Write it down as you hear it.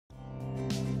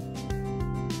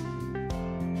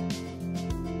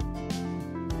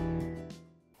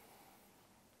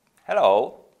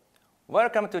Hello,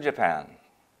 welcome to Japan.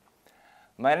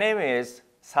 My name is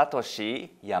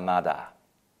Satoshi Yamada.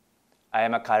 I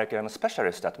am a curriculum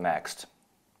specialist at MEXT.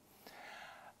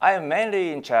 I am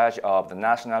mainly in charge of the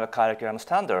national curriculum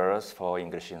standards for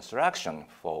English instruction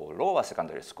for lower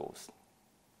secondary schools.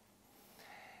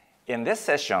 In this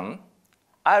session,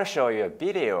 I'll show you a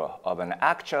video of an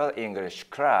actual English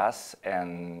class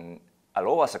in a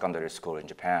lower secondary school in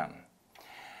Japan.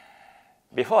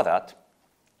 Before that,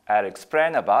 I'll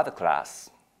explain about the class.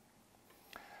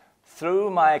 Through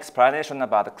my explanation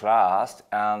about the class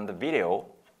and the video,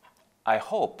 I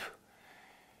hope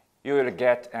you will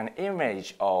get an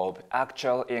image of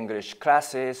actual English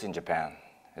classes in Japan,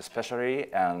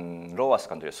 especially in lower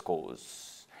secondary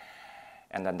schools,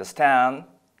 and understand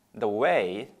the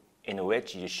way in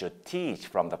which you should teach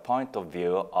from the point of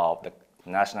view of the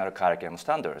national curriculum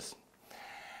standards,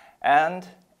 and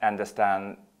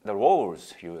understand the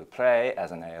roles you will play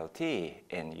as an ALT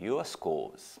in your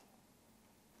schools.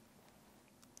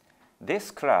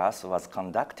 This class was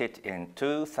conducted in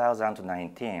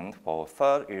 2019 for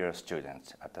third-year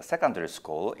students at the secondary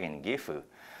school in Gifu,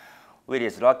 which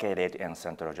is located in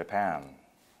central Japan.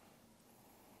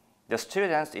 The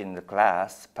students in the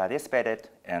class participated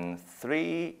in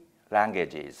 3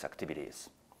 languages activities: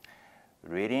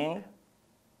 reading,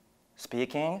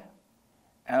 speaking,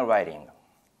 and writing.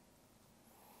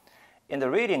 In the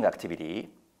reading activity,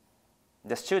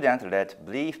 the students read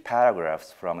brief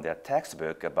paragraphs from their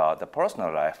textbook about the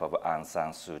personal life of Aung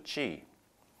San Suu Kyi.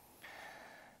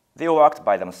 They worked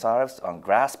by themselves on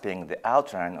grasping the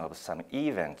outline of some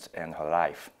events in her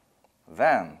life.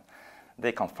 Then,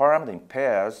 they confirmed in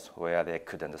pairs where they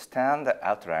could understand the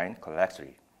outline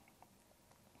correctly.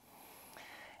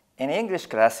 In English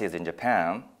classes in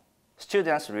Japan,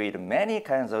 students read many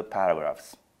kinds of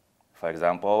paragraphs. For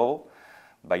example,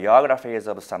 biographies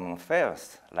of someone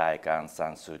famous, like Aung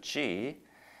San Suu Kyi,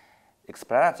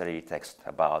 explanatory text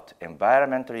about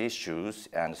environmental issues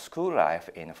and school life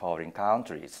in foreign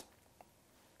countries.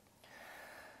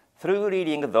 Through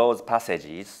reading those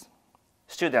passages,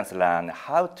 students learn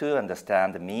how to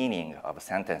understand the meaning of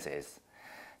sentences,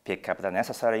 pick up the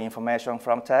necessary information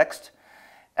from text,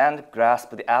 and grasp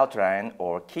the outline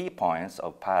or key points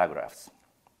of paragraphs.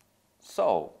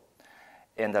 So,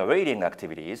 in the reading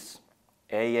activities,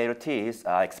 ALTs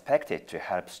are expected to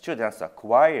help students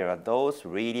acquire those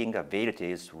reading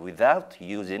abilities without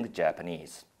using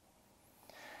Japanese.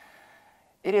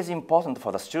 It is important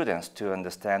for the students to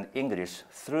understand English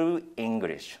through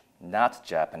English, not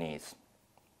Japanese.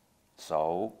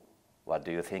 So, what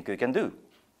do you think you can do?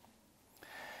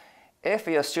 If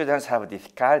your students have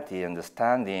difficulty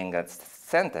understanding a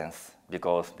sentence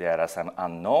because there are some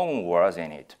unknown words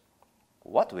in it,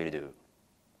 what will you do?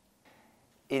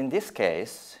 In this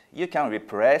case, you can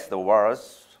replace the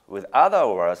words with other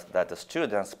words that the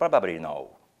students probably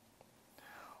know.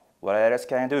 What else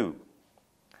can you do?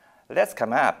 Let's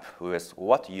come up with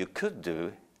what you could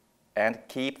do and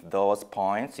keep those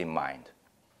points in mind.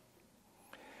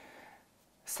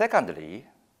 Secondly,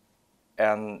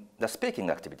 in the speaking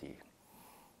activity,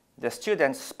 the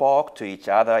students spoke to each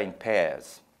other in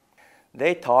pairs.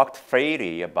 They talked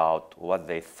freely about what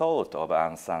they thought of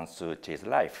Aung San Suu Kyi's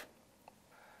life.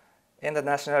 In the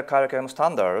national curriculum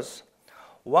standards,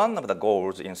 one of the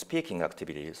goals in speaking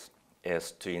activities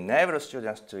is to enable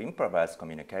students to improvise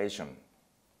communication.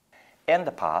 In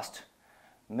the past,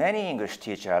 many English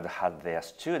teachers had their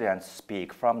students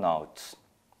speak from notes.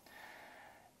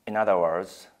 In other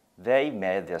words, they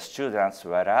made their students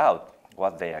write out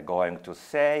what they are going to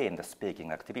say in the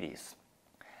speaking activities.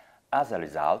 As a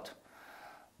result,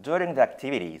 during the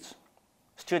activities,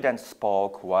 students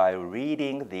spoke while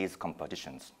reading these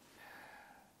compositions.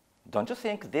 Don't you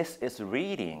think this is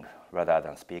reading rather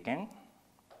than speaking?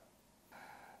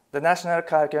 The national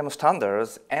curriculum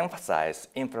standards emphasize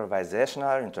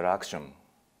improvisational interaction.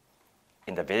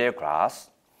 In the video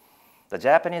class, the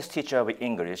Japanese teacher of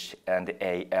English and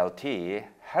the ALT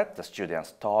helped the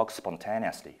students talk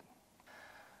spontaneously.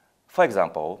 For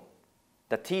example,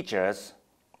 the teachers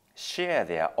share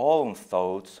their own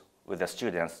thoughts with the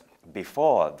students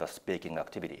before the speaking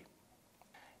activity.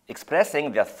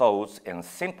 Expressing their thoughts in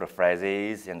simple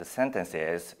phrases and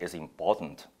sentences is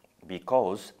important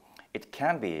because it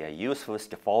can be a useful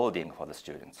scaffolding for the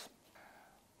students.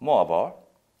 Moreover,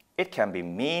 it can be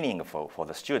meaningful for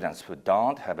the students who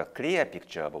don't have a clear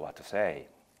picture of what to say.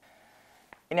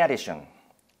 In addition,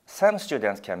 some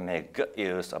students can make good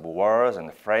use of words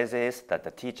and phrases that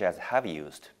the teachers have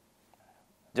used.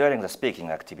 During the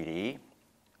speaking activity,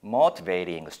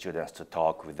 motivating students to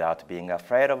talk without being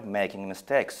afraid of making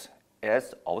mistakes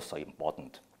is also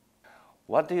important.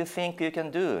 What do you think you can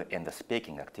do in the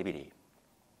speaking activity?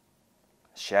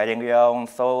 Sharing your own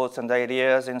thoughts and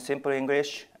ideas in simple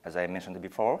English, as I mentioned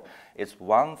before, is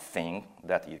one thing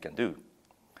that you can do.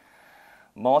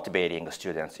 Motivating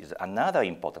students is another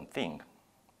important thing.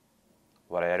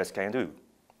 What else can you do?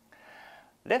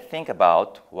 Let's think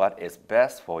about what is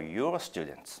best for your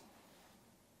students.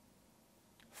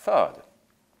 Third,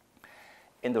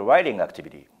 in the writing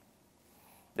activity,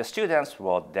 the students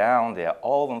wrote down their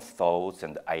own thoughts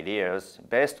and ideas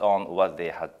based on what they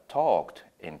had talked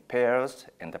in pairs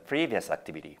in the previous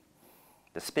activity,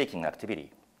 the speaking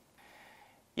activity.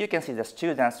 You can see the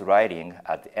students writing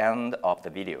at the end of the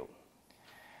video.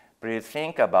 Please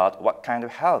think about what kind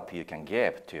of help you can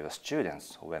give to your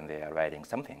students when they are writing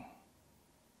something.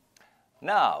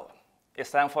 Now,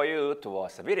 it's time for you to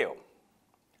watch the video.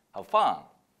 Have fun.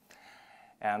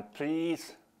 And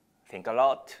please think a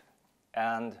lot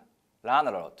and learn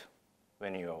a lot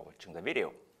when you're watching the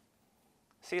video.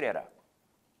 See you later.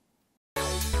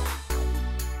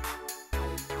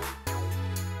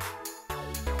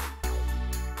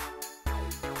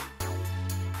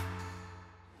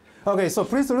 Okay, so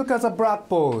please look at the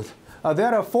blackboard.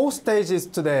 There are 4 stages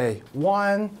today.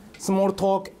 1, small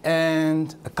talk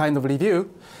and a kind of review.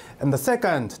 And the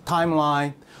second,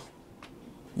 timeline.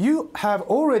 You have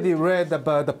already read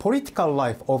about the political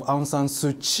life of Aung San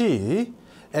Suu Kyi,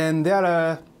 and there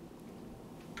are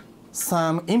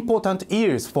some important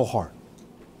years for her,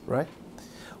 right?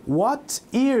 What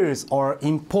years are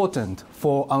important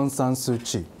for Aung San Suu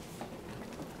Kyi?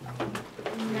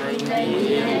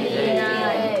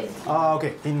 1988.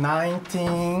 Okay, in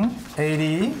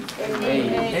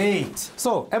 1988.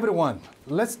 So, everyone,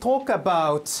 let's talk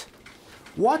about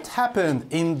what happened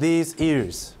in these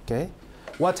years, okay?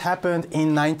 What happened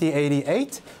in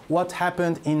 1988, what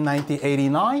happened in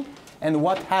 1989, and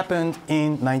what happened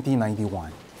in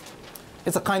 1991.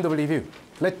 It's a kind of review.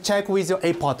 Let's check with your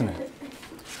A partner.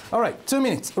 All right, 2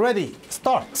 minutes. Ready,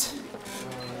 start. She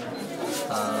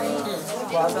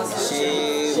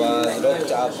was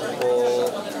locked up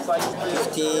for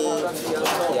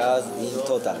 15 years in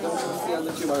total.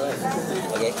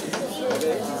 Okay?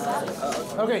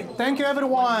 Okay, thank you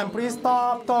everyone. Please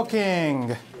stop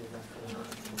talking.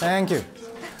 Thank you.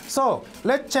 So,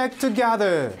 let's check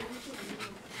together.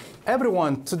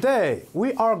 Everyone, today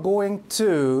we are going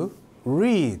to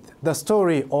read the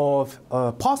story of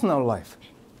personal life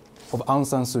of Aung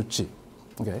San Suu Kyi.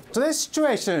 Okay. Today's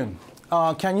situation,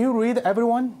 can you read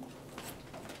everyone?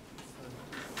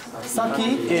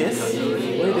 Saki is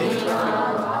reading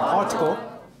article.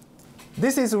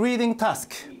 This is reading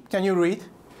task. Can you read?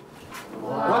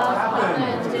 What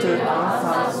happened to Aung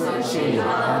San Suu Kyi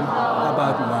and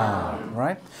about now,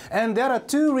 right? And there are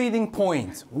 2 reading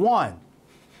points. 1,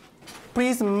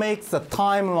 please make the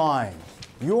timeline,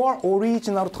 your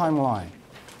original timeline.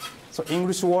 So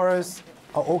English words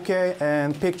are okay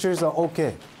and pictures are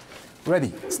okay.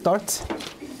 Ready, start.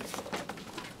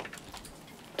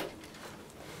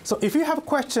 So if you have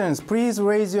questions, please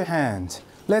raise your hand.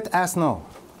 Let us know.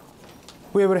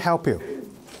 We will help you.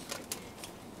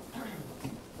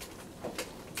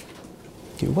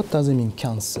 Okay, what does it mean,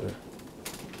 cancer?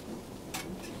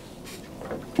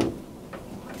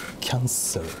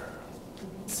 Cancer.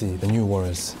 See, the new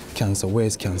words. Cancer. Where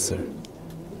is cancer?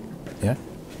 Yeah?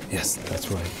 Yes,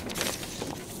 that's right.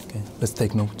 Okay, let's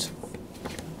take note.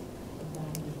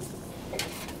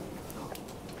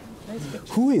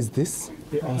 Who is this?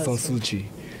 Aung San Suu Kyi.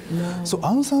 So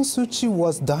Aung San Suu Kyi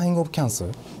was dying of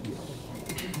cancer.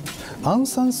 Aung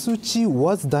San Suu Kyi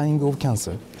was dying of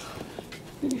cancer.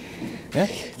 Yeah?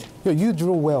 You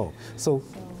drew well. So,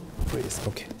 please,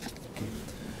 okay.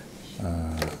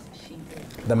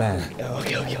 The man.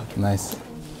 Okay. Nice.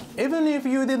 Even if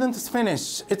you didn't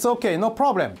finish, it's okay, no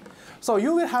problem. So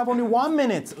you will have only 1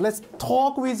 minute. Let's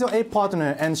talk with your A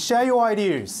partner and share your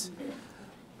ideas.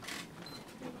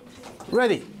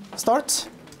 Ready, start.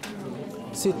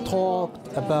 She talked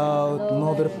about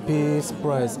Nobel Peace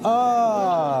Prize.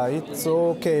 It's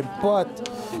okay, but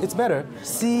it's better.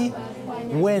 She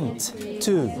went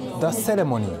to the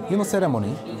ceremony. You know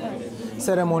ceremony?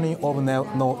 Ceremony of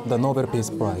the Nobel Peace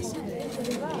Prize.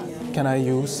 Can I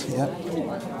use? Yeah.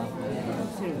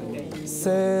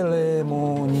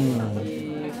 Ceremony.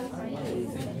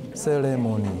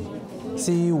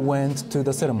 She went to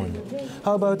the ceremony.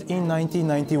 How about in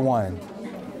 1991?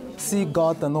 She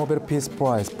got the Nobel Peace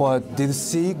Prize, but did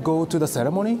she go to the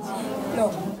ceremony?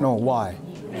 No. No, why?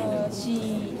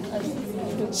 She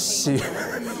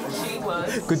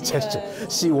was. Good gesture.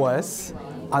 She was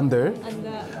under.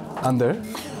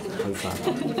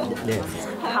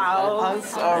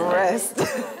 House arrest.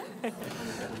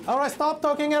 All right, stop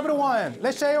talking, everyone.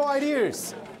 Let's share your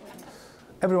ideas.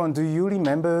 Everyone, do you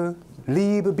remember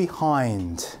leave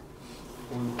behind?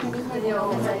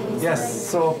 Yes,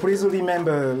 so please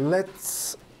remember,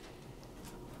 let's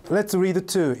read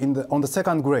two on the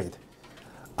second grade.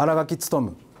 Aragaki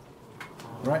Tsutomu.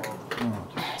 Right?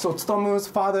 So Tsutomu's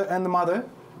father and mother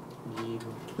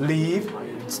leave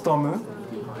Tsutomu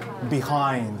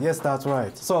behind. Yes, that's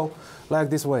right. So, like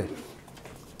this way.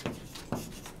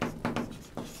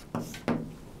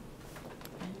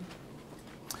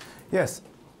 Yes,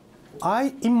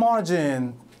 I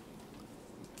imagine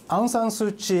Aung San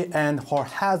Suu Kyi and her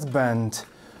husband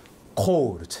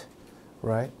called,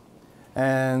 right?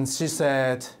 And she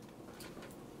said,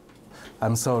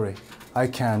 I'm sorry, I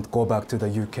can't go back to the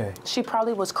UK. She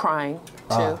probably was crying,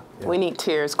 too. Yeah. We need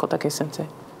tears, Kotake-sensei.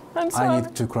 I'm sorry. I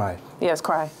need to cry. Yes,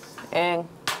 cry. And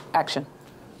action.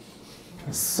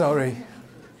 Sorry,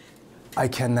 I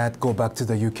cannot go back to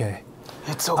the UK.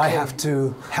 It's okay. I have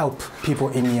to help people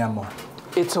in Myanmar.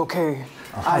 It's okay.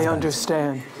 I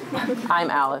understand. I'm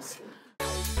Alice.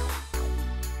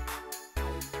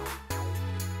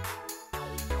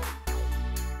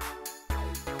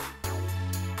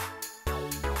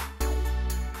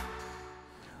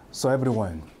 So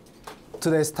everyone,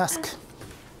 today's task.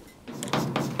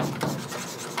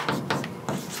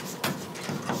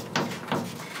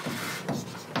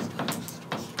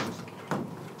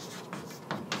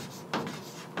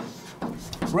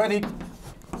 Ready?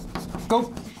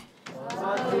 Go.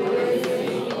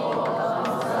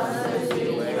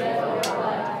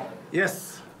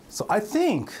 Yes. So I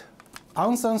think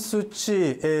Aung San Suu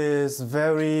Kyi is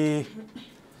very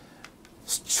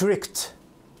strict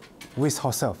with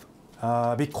herself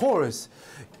because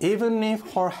even if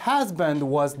her husband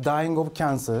was dying of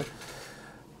cancer,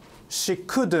 she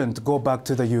couldn't go back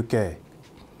to the UK.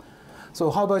 So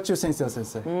how about you, Sensei?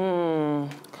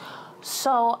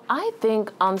 So I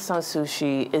think Aung San Suu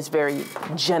Kyi is very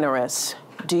generous.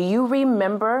 Do you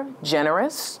remember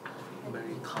generous?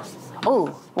 Very kind.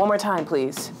 Oh, one more time,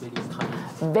 please. Very kind.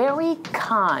 Very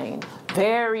kind.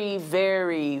 Very,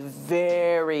 very,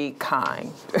 very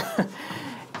kind.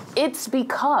 It's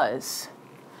because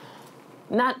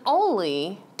not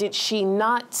only did she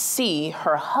not see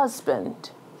her husband,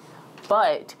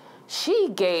 but she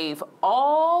gave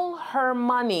all her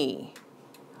money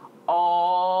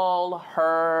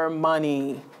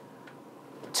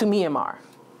to Myanmar.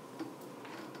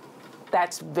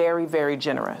 That's very, very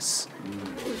generous.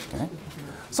 Okay.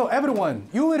 So everyone,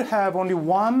 you will have only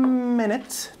 1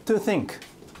 minute to think.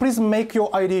 Please make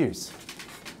your ideas.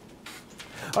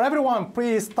 Or everyone,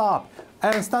 please stop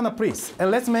and stand up, please. And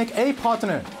let's make a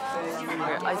partner.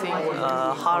 I think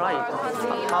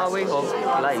her way of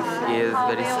life is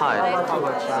very sad.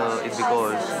 It's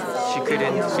because she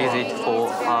couldn't visit for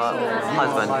her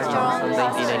husband in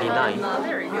 1999.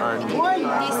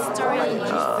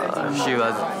 And she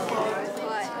was...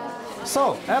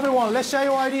 So everyone, let's share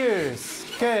your ideas.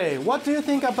 Okay, what do you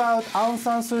think about Aung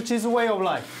San Suu Kyi's way of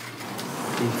life?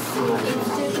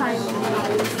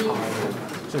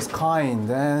 She's kind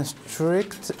and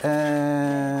strict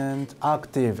and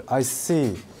active. I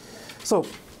see. So,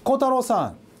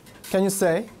 Kotaro-san, can you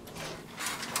say?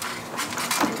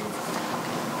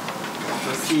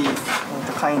 She is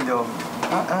kind of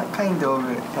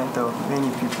many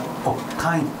people. Oh,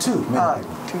 kind to many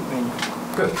people. Too many.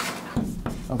 Good.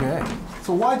 Okay.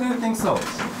 So why do you think so?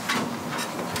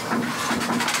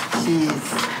 She is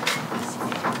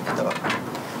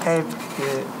helped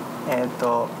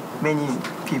many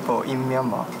people in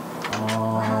Myanmar.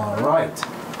 Right.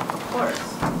 Of course.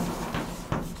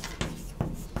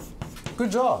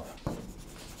 Good job.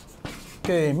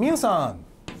 Okay, Miu-san.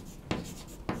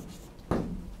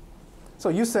 So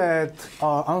you said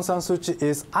Aung San Suu Kyi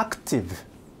is active.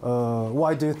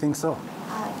 Why do you think so?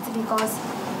 It's because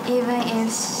even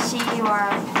if she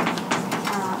were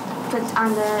put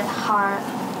under her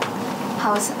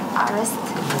house arrest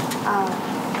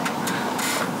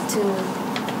to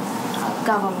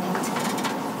government.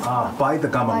 By the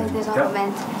government. By the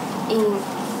government in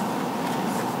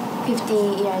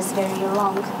 15 years, very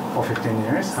long. For 15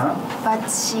 years, huh? But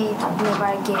she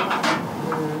never gave up.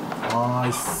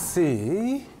 I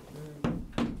see.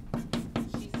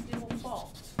 She still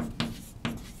fought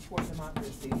for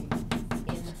democracy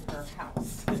in her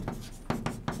house.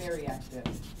 Very active.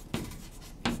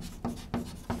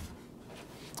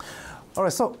 All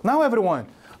right, so now everyone,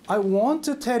 I want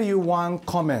to tell you one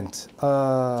comment.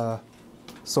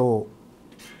 So,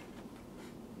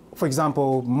 for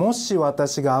example, もし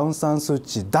私がアウン・サン・スー・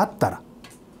チーだったら、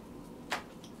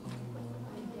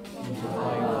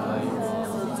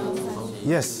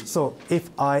Yes, so if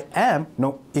I am,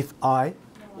 no, if I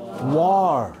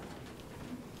were.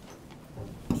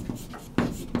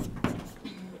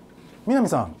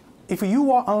 Minami-san, if you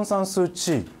were Aung San Suu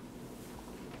Kyi,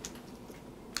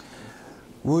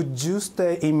 would you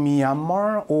stay in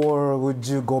Myanmar or would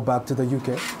you go back to the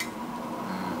UK?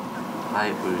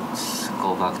 I would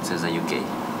go back to the UK.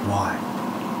 Why?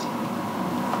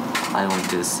 I want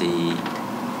to see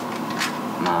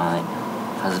my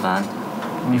husband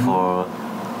before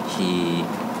he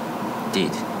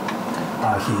did.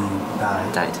 He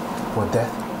died. For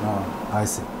death? Oh, I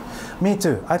see. Me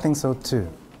too. I think so too.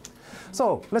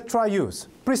 So let's try use.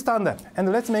 Please stand up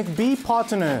and let's make B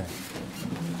partner.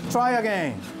 Try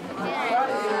again.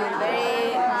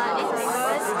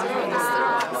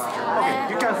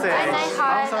 You can say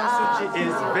Aung San Suu Kyi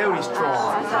is very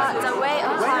strong. The way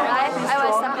of her life, I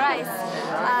was surprised.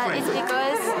 It's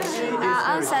because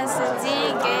Aung San Suu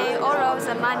Kyi gave all of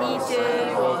the money to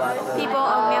people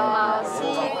of Myanmar.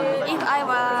 If I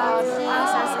were Aung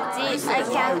San Suu Kyi,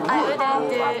 I wouldn't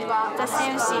do the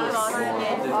same thing.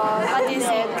 What do you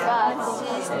think?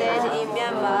 She stayed in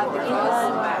Myanmar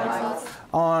because.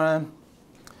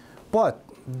 But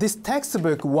this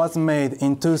textbook was made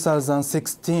in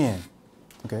 2016,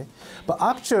 okay? But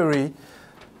actually,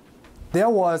 there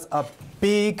was a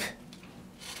big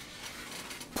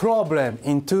problem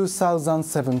in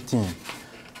 2017.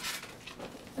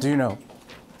 Do you know?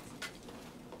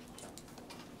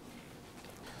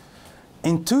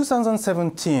 In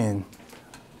 2017,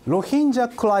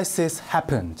 Rohingya crisis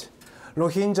happened.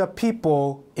 Rohingya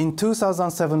people in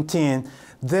 2017,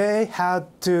 they had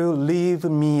to leave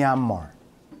Myanmar.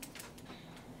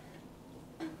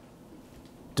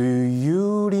 Do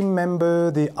you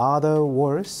remember the other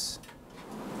words?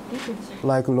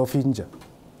 Like Rohingya.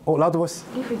 Oh, loud voice.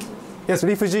 Refugees. Yes,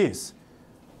 refugees.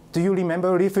 Do you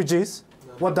remember refugees?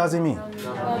 What does it mean?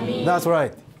 That's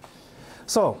right.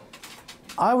 So,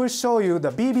 I will show you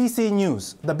the BBC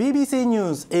News. The BBC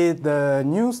News is the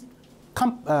news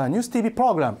TV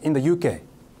program in the UK.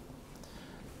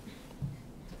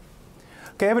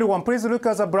 Okay, everyone, please look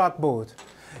at the blackboard.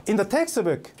 In the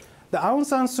textbook, the Aung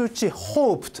San Suu Kyi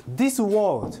hoped this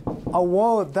word, a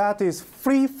word that is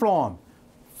free from.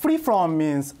 Free from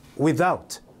means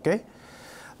without, okay?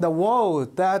 The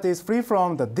word that is free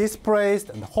from the displaced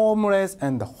and the homeless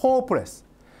and the hopeless.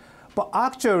 But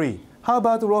actually, how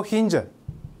about Rohingya?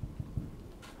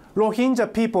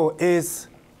 Rohingya people is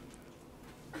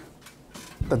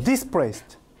the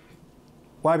displaced.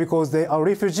 Why? Because they are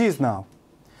refugees now.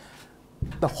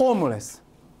 The homeless.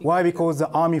 Why? Because the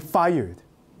army fired.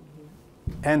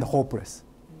 And hopeless.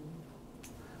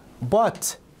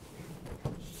 But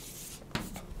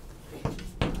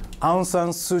Aung San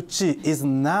Suu Kyi is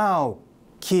now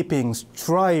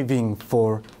striving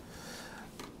for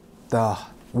the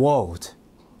world.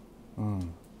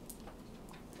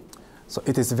 So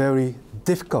it is very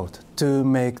difficult to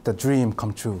make the dream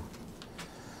come true.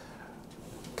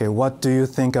 Okay, what do you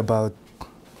think about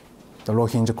the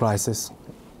Rohingya crisis?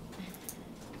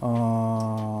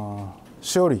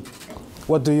 Shori,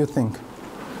 what do you think?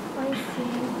 I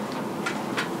think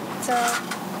the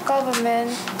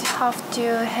government have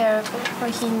to help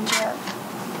Rohingya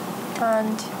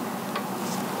and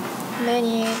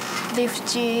many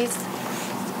refugees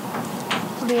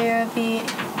will be.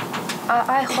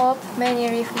 I hope many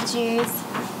refugees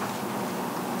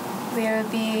will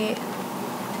be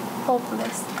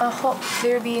hopeless.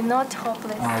 Will be not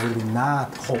hopeless. Will be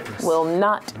not hopeless. Will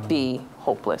not be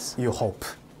hopeless. You hope.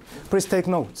 Please take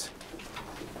notes.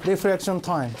 Reflection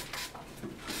time.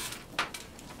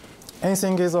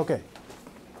 Anything is okay.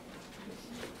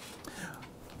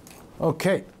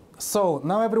 Okay, so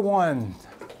now everyone,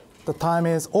 the time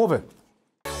is over.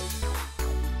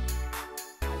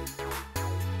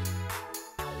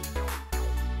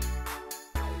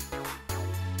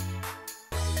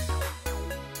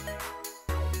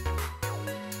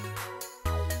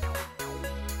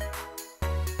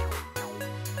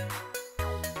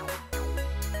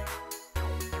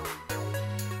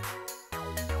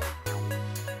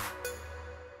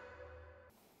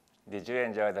 Did you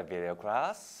enjoy the video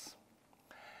class?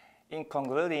 In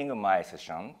concluding my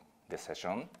this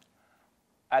session,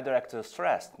 I'd like to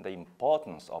stress the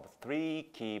importance of 3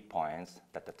 key points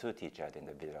that the 2 teachers in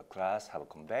the video class have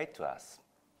conveyed to us.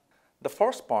 The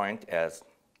first point is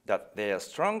that they are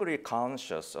strongly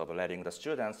conscious of letting the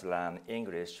students learn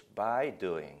English by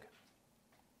doing.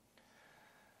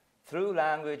 Through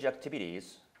language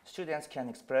activities, students can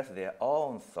express their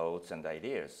own thoughts and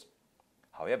ideas.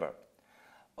 However,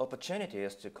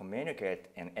 opportunities to communicate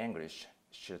in English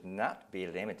should not be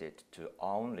limited to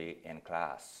only in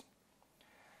class.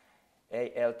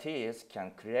 ALTs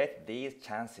can create these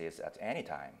chances at any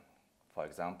time. For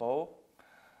example,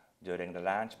 during the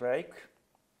lunch break,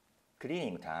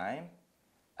 cleaning time,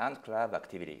 and club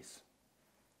activities.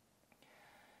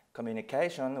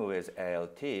 Communication with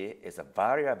ALT is a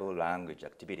variable language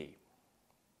activity.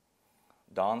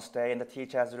 Don't stay in the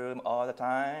teacher's room all the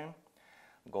time.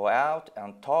 Go out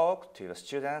and talk to your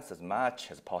students as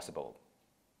much as possible.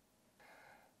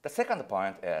 The second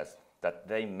point is that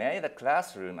they made the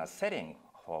classroom a setting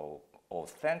for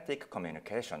authentic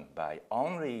communication by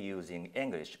only using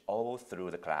English all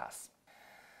through the class.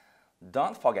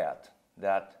 Don't forget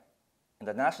that in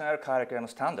the national curriculum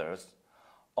standards,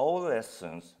 all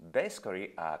lessons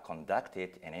basically are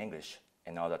conducted in English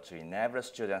in order to enable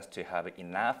students to have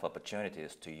enough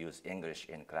opportunities to use English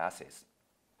in classes.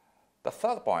 The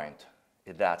third point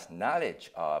is that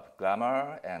knowledge of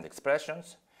grammar and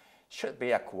expressions should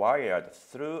be acquired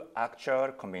through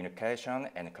actual communication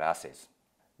in classes.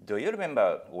 Do you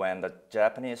remember when the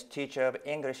Japanese teacher of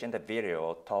English in the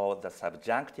video told the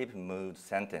subjunctive mood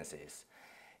sentences?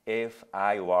 If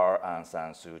I were Aung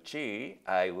San Suu Kyi,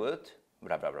 I would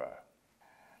blah blah blah.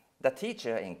 The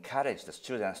teacher encouraged the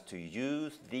students to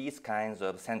use these kinds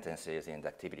of sentences in the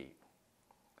activity.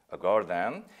 A girl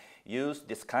then used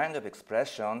this kind of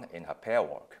expression in her pair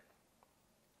work.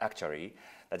 Actually,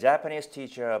 the Japanese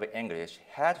teacher of English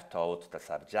had taught the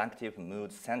subjunctive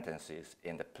mood sentences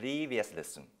in the previous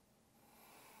lesson.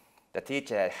 The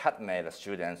teacher had made the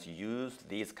students use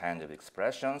these kinds of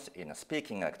expressions in a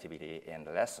speaking activity in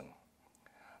the lesson.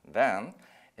 Then,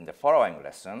 in the following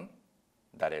lesson,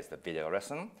 that is the video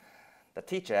lesson, the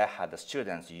teacher had the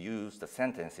students use the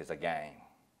sentences again.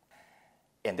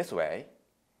 In this way,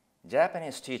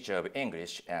 Japanese teachers of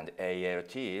English and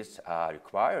ALTs are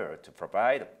required to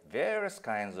provide various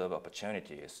kinds of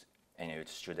opportunities in which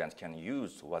students can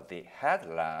use what they had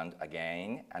learned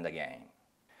again and again.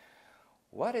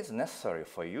 What is necessary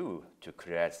for you to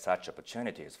create such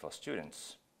opportunities for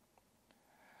students?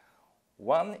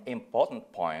 One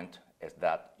important point is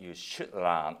that you should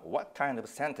learn what kind of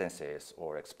sentences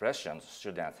or expressions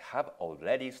students have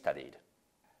already studied.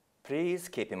 Please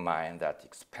keep in mind that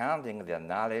expanding their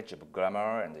knowledge of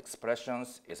grammar and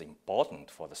expressions is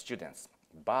important for the students,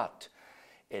 but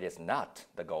it is not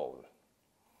the goal.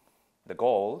 The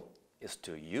goal is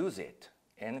to use it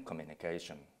in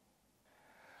communication.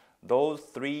 Those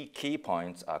three key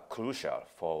points are crucial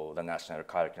for the national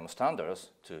curriculum standards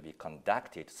to be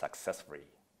conducted successfully.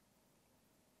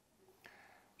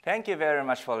 Thank you very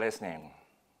much for listening.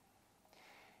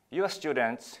 Your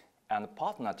students and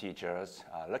partner teachers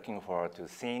are looking forward to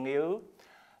seeing you,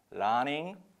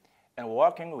 learning, and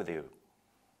working with you.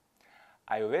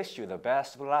 I wish you the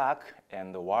best of luck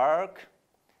in the work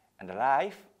and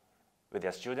life with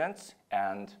your students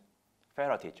and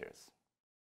fellow teachers.